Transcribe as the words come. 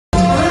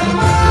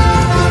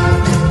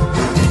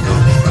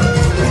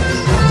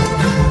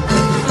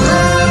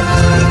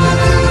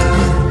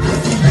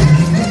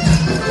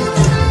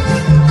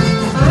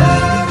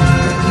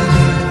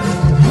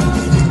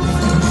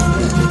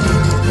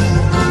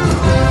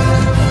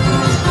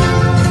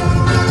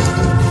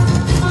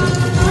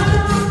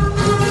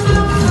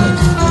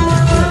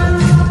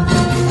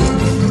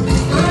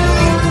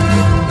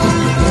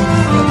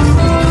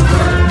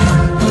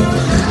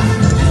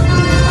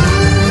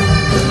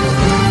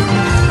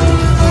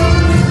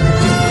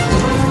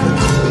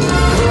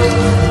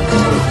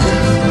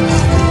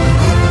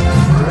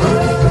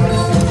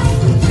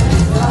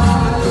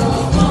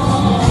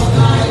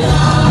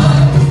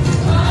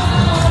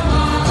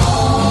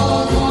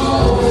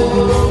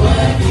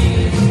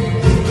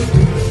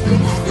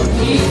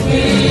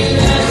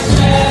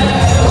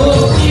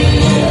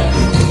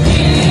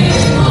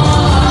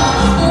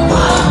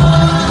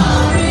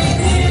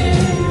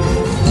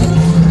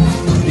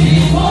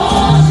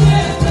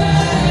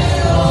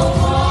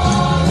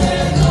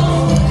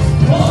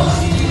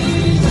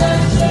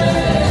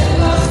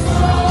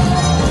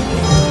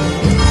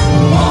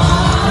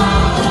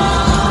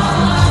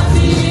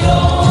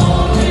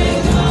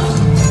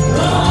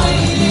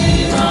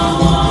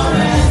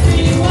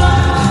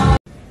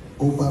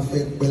bá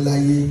fẹ́ pẹ́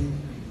láyé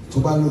tó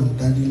bá lòun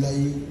dájú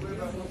láyé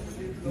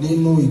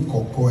nínú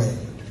ìkọ̀kọ̀ ẹ̀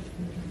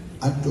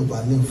á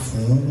dọ̀bálẹ̀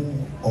fún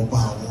ọba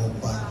àwọn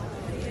ọba.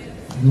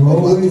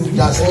 Ọba tó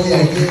dá sílẹ̀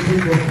ayé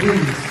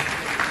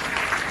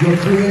your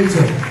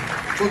creator.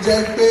 Tó jẹ́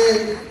pé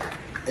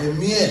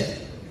ẹ̀mí ẹ̀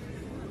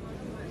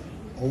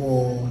ọwọ́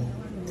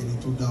ẹni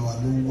tó dá wa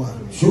ló wà.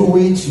 Through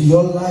which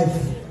your life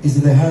is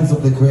in the hands of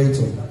the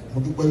creator. Mo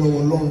dúpẹ́ lọ́wọ́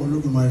Ọlọ́run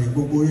Olódùmarè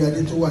gbogbo orí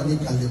adé tó wà ní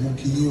ìkàlẹ̀ mú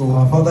kí yín o.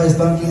 Our Father is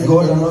thanking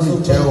God and also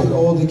thanking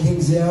all the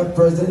kings here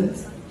present.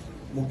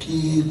 Mo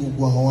kí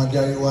gbogbo àwọn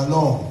adarí wa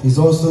náà. He's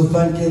also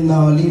thanking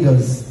our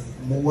leaders.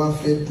 Mo wá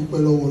fẹ́ dúpẹ́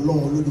lọ́wọ́ Ọlọ́run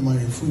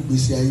Olódùmarè fún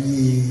ìgbésí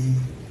ayé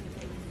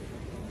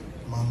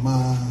Màmá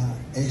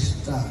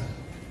Esther,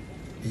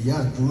 ìyá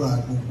àdúrà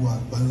gbogbo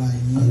àgbálá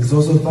yín. And he's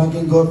also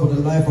thanking God for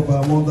the life of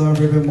our mother,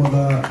 Reverend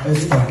Mother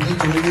Esther.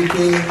 Nítorí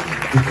wípé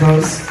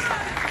Because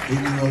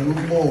ènìyàn ló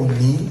mọ̀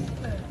òní,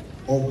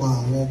 ọba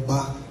àwọn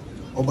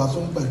ọba tó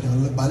ń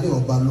gbàdán balẹ̀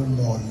ọba ló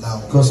mọ̀ ọ̀la o.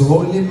 because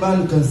only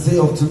man can say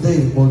of today,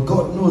 but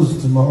God knows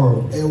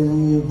tomorrow. Ẹ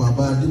wo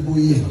bàbá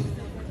Adébóyè,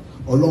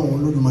 Ọlọ́run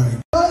Olódùmarè.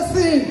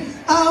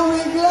 And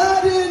we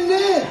glad in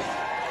it.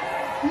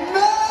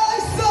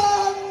 Make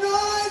some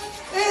noise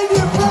in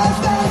the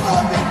presence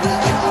of the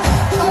great of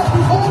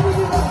the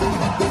Holy One.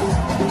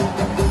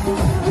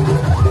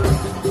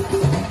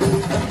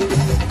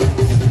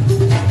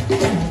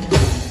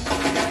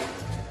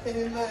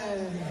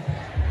 Amen.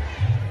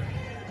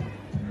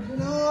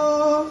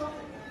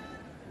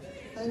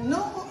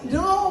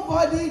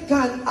 Nobody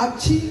can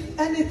achieve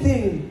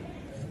anything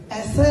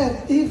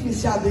except if it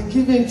shall be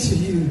given to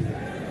you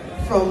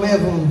from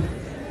heaven.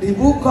 The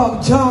book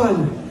of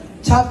John,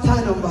 chapter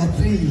number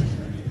 3,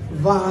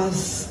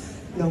 verse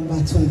number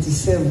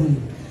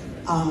 27.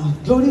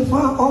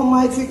 Glorify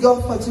Almighty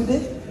God for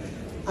today,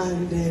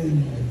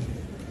 and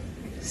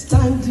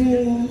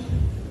standing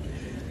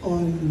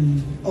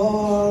on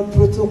all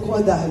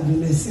protocol that I've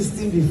been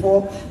assisting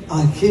before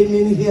I came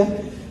in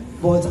here.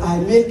 But I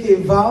make a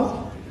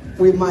vow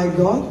with my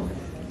God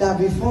that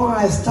before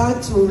I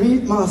start to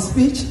read my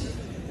speech,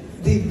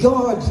 the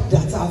God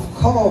that I've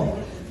called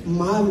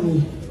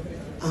Mommy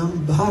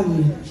and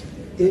Bami,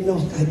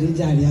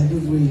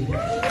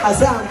 I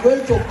say I'm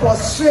going to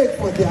prostrate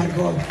for their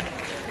God.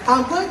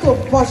 I'm going to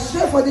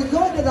prostrate for the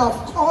God that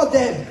I've called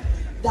them,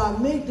 that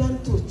made them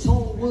to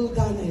turn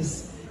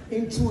wilderness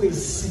into a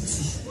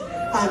city.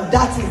 And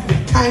that is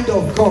the kind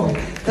of God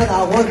that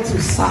I want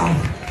to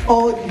serve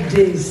all the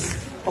days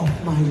of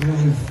my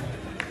life.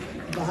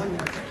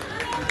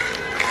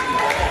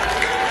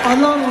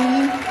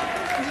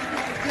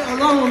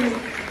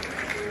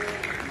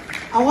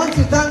 I want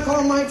to thank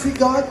Almighty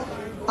God.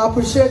 I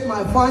appreciate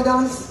my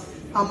fathers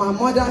and my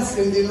mothers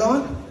in the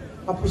Lord.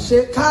 I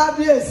appreciate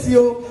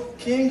Kabiesio,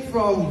 King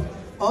from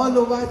all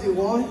over the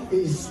world.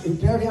 His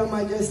Imperial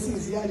Majesty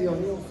is here, the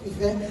Honor of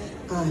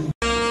Ife, and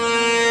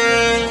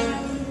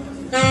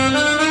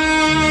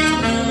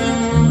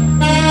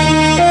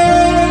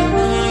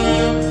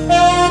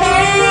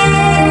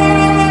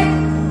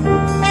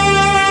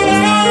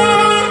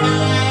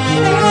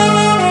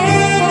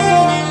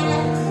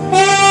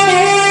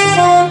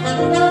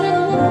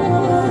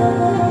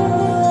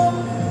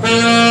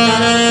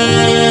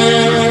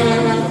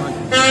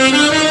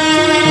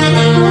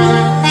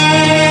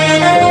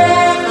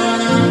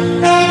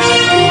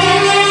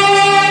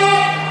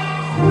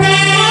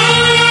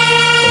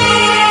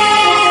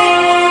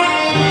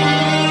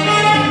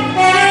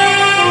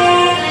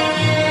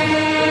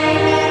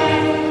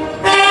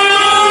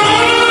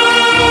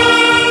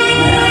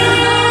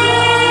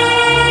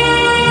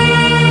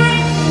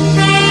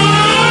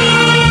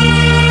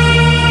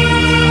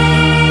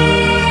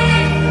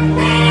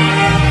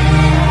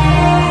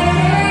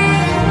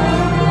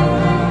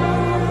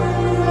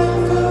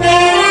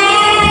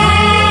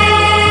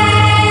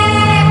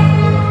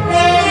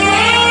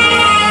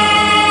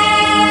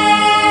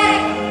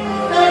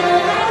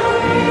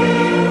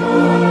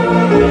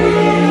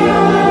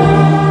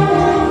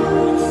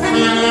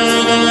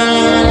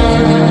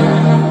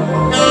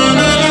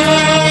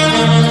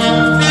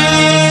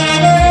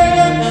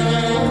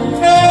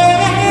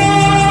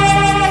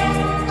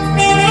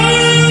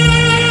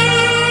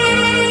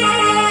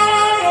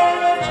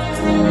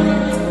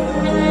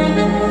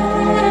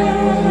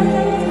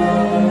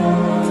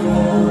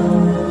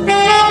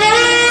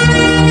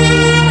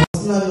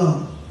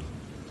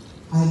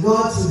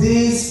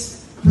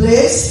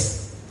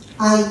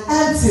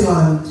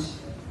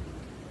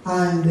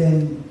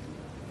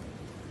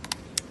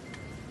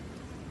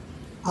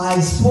I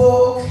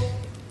spoke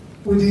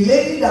with the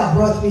lady that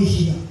brought me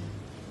here,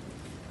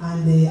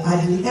 and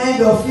at the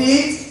end of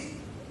it,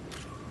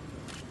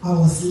 I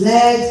was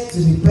led to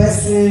the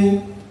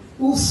person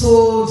who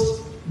sold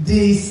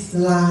this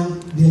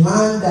land, the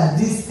land that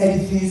this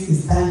edifice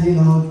is standing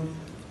on,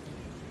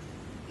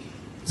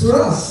 to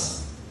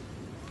us.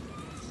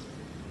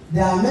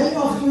 There are many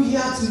of you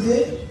here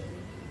today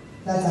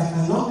that I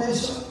cannot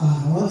mention.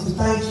 I want to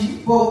thank you,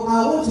 but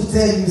I want to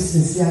tell you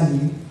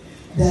sincerely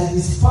that there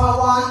is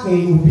power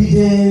in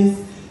obedience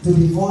to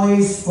the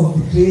voice of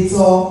the creator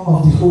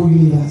of the whole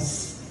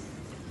universe.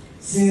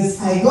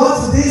 Since I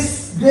got to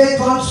this great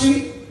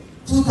country,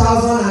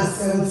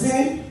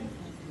 2017,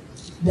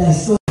 there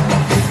is so